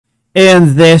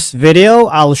In this video,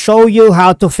 I'll show you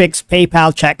how to fix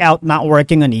PayPal checkout not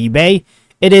working on eBay.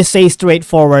 It is a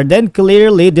straightforward and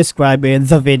clearly described in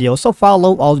the video, so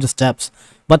follow all the steps.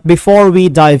 But before we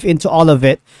dive into all of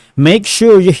it, make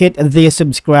sure you hit the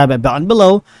subscribe button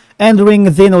below and ring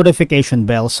the notification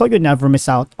bell so you never miss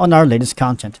out on our latest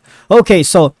content. Okay,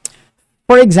 so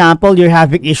for example, you're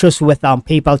having issues with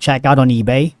PayPal checkout on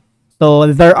eBay.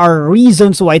 So there are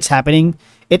reasons why it's happening.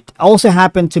 It also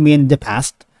happened to me in the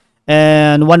past.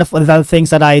 And one of the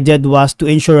things that I did was to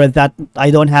ensure that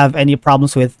I don't have any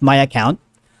problems with my account.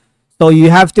 So you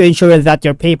have to ensure that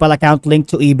your PayPal account linked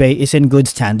to eBay is in good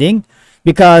standing,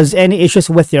 because any issues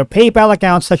with your PayPal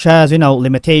account, such as,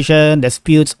 limitation,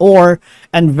 disputes, or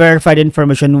unverified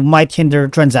information might hinder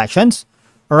transactions.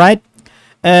 All right.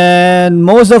 And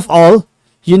most of all,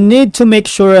 you need to make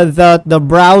sure that the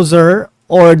browser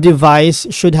or device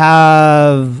should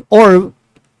have or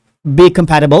be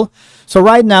compatible. So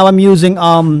right now I'm using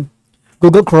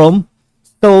Google Chrome.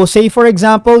 So say for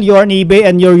example you're on eBay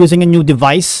and you're using a new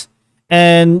device,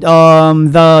 and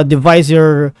the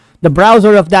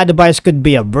browser of that device could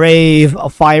be a Brave, a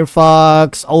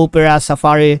Firefox, Opera,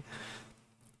 Safari.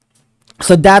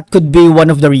 So that could be one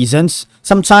of the reasons.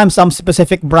 Sometimes some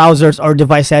specific browsers or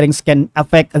device settings can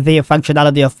affect the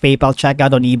functionality of PayPal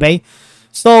checkout on eBay.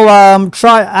 So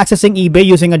try accessing eBay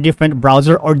using a different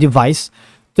browser or device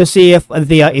to see if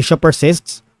the issue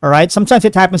persists. All right. Sometimes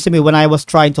it happens to me when I was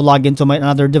trying to log into my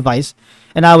another device,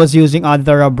 and I was using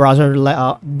other browser.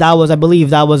 I believe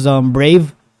that was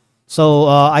Brave. So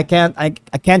I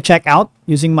can't check out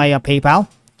using my PayPal.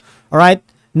 All right.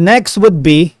 Next would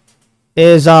be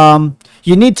is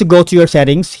you need to go to your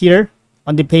settings here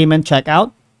on the payment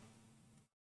checkout.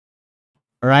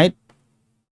 All right.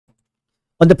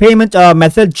 On the payment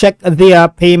method, check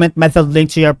the payment method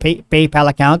linked to your PayPal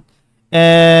account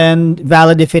and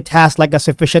valid if it has like a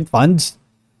sufficient funds.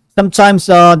 Sometimes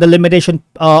the limitation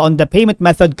on the payment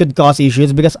method could cause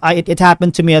issues, because it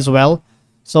happened to me as well.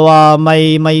 So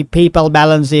my PayPal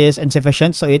balance is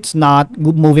insufficient, so it's not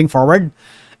moving forward.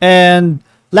 And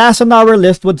last on our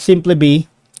list would simply be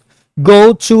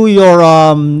go to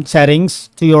your settings,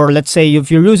 to your, let's say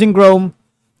if you're using Chrome,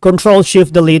 Control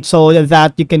Shift Delete, so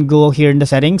that you can go here in the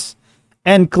settings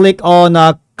and click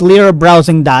on clear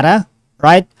browsing data.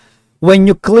 Right, when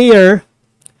you clear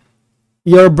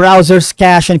your browser's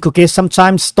cache and cookies,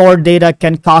 sometimes stored data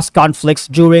can cause conflicts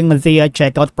during the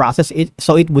checkout process.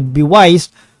 So it would be wise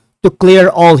to clear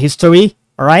all history.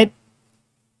 All right.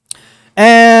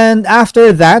 And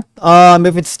after that,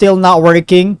 if it's still not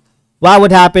working, what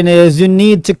would happen is you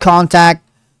need to contact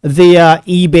the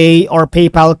eBay or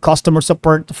PayPal customer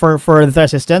support for further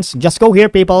assistance. Just go here,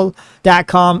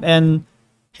 paypal.com, and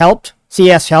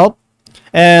CS help.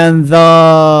 And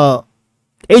the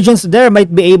agents there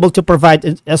might be able to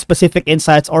provide specific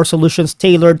insights or solutions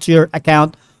tailored to your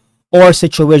account or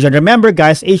situation. Remember,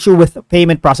 guys, issue with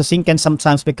payment processing can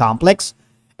sometimes be complex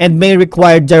and may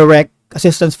require direct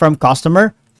assistance from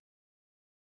customer.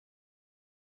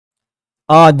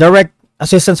 Direct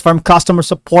assistance from customer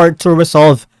support to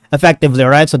resolve effectively.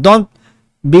 Right? So don't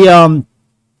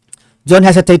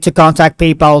hesitate to contact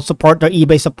PayPal support or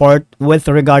eBay support with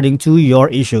regarding to your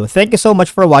issue. Thank you so much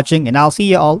for watching, and I'll see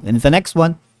you all in the next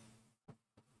one.